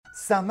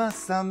Summer,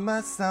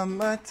 summer,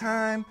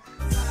 summertime.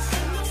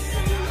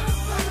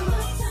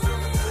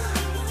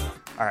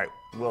 All right,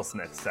 Will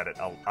Smith said it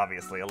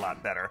obviously a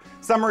lot better.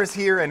 Summer is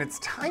here and its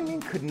timing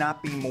could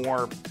not be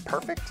more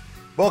perfect.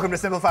 Welcome to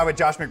Simplify with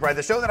Josh McBride,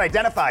 the show that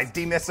identifies,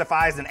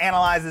 demystifies, and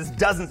analyzes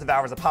dozens of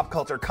hours of pop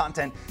culture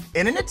content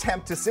in an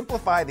attempt to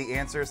simplify the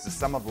answers to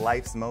some of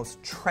life's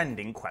most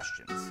trending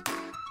questions.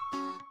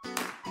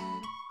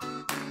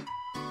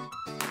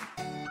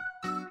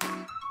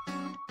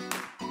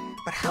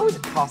 But how is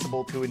it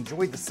possible to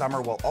enjoy the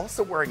summer while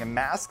also wearing a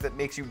mask that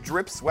makes you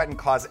drip sweat and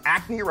cause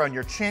acne around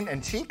your chin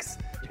and cheeks?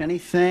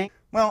 Anything?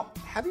 Well,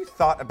 have you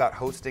thought about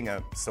hosting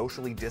a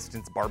socially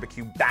distanced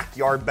barbecue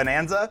backyard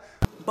bonanza?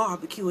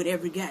 Barbecue it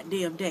every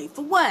goddamn day.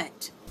 For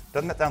what?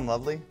 Doesn't that sound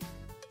lovely?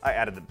 I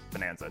added the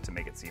bonanza to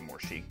make it seem more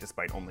chic,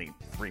 despite only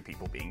 3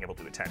 people being able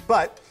to attend.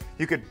 But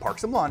you could park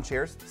some lawn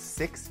chairs,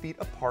 6 feet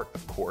apart,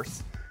 of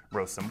course,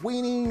 roast some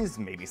weenies,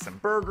 maybe some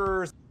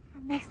burgers.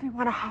 It makes me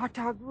want a hot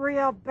dog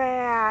real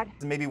bad.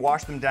 Maybe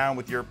wash them down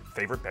with your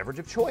favorite beverage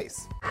of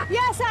choice.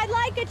 Yes, I'd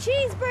like a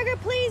cheeseburger,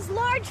 please,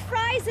 large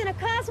fries and a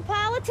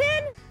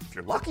Cosmopolitan. If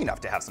you're lucky enough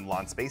to have some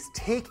lawn space,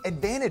 take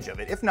advantage of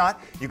it. If not,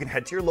 you can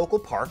head to your local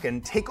park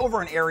and take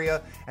over an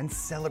area and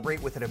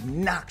celebrate with an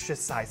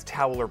obnoxious-sized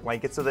towel or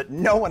blanket so that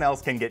no one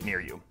else can get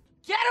near you.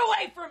 Get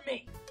away from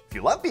me! If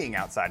you love being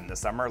outside in the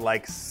summer,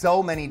 like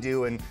so many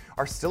do, and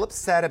are still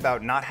upset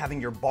about not having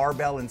your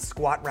barbell and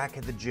squat rack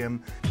at the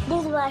gym,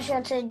 This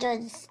restaurant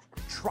does.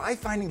 try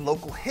finding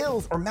local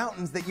hills or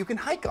mountains that you can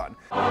hike on.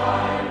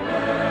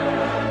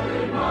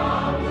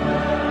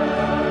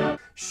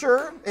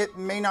 Sure, it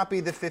may not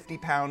be the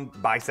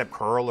 50-pound bicep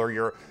curl or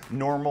your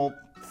normal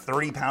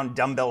 30-pound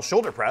dumbbell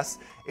shoulder press.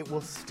 It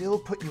will still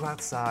put you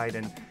outside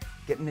and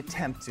get an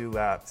attempt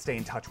to stay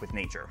in touch with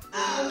nature.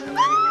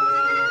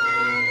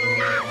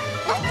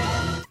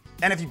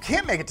 And if you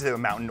can't make it to a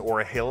mountain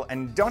or a hill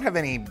and don't have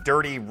any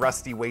dirty,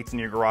 rusty weights in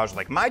your garage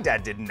like my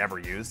dad did and never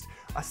used,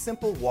 a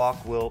simple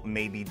walk will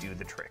maybe do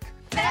the trick.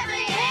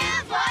 Beverly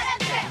Hills,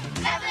 what a trip!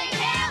 Beverly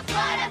Hills,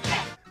 what a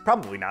trip!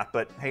 Probably not,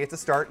 but hey, it's a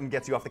start and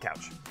gets you off the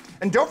couch.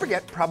 And don't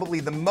forget, probably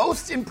the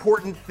most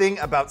important thing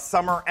about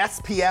summer,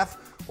 SPF,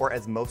 or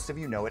as most of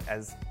you know it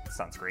as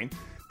sunscreen,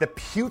 the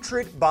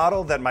putrid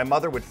bottle that my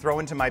mother would throw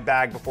into my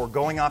bag before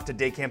going off to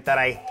day camp that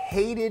I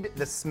hated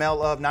the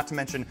smell of, not to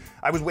mention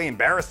I was way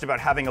embarrassed about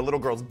having a little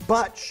girl's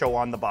butt show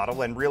on the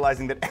bottle and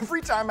realizing that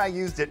every time I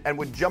used it and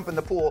would jump in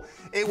the pool,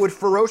 it would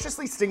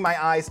ferociously sting my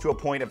eyes to a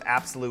point of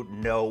absolute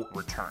no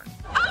return.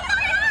 Oh,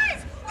 my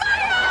eyes!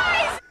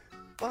 My eyes!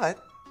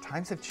 But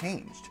times have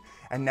changed,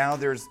 and now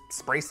there's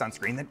spray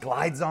sunscreen that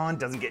glides on,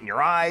 doesn't get in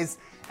your eyes,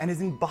 and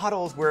is in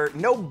bottles where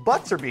no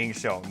butts are being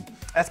shown.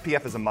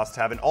 SPF is a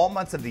must-have in all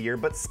months of the year,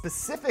 but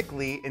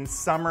specifically in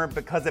summer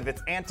because of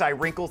its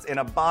anti-wrinkles in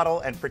a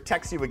bottle and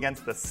protects you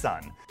against the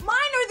sun. Mine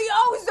are the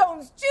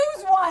ozones.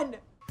 Choose one.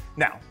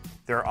 Now,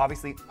 there are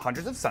obviously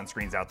hundreds of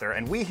sunscreens out there,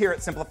 and we here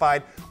at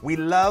Simplified, we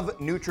love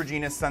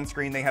Neutrogena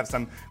sunscreen. They have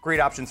some great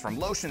options from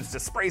lotions to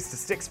sprays to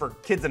sticks for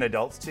kids and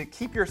adults to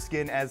keep your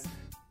skin as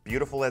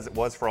beautiful as it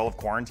was for all of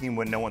quarantine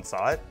when no one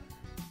saw it.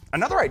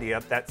 Another idea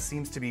that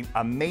seems to be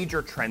a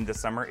major trend this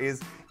summer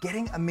is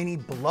getting a mini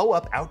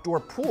blow-up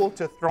outdoor pool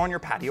to throw on your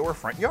patio or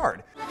front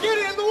yard.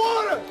 Get in the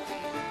water!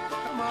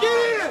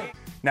 Get in!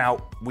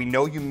 Now, we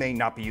know you may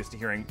not be used to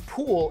hearing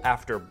pool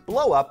after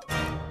blow-up,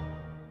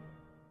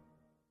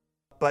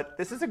 but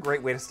this is a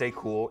great way to stay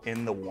cool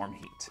in the warm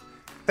heat.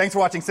 Thanks for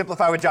watching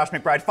Simplify with Josh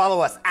McBride. Follow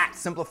us at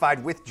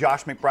Simplified with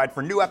Josh McBride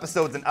for new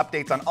episodes and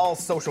updates on all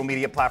social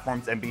media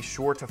platforms. And be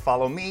sure to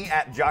follow me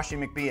at Joshy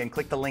McB and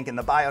click the link in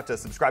the bio to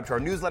subscribe to our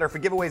newsletter for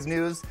giveaways,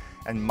 news,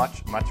 and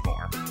much, much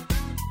more.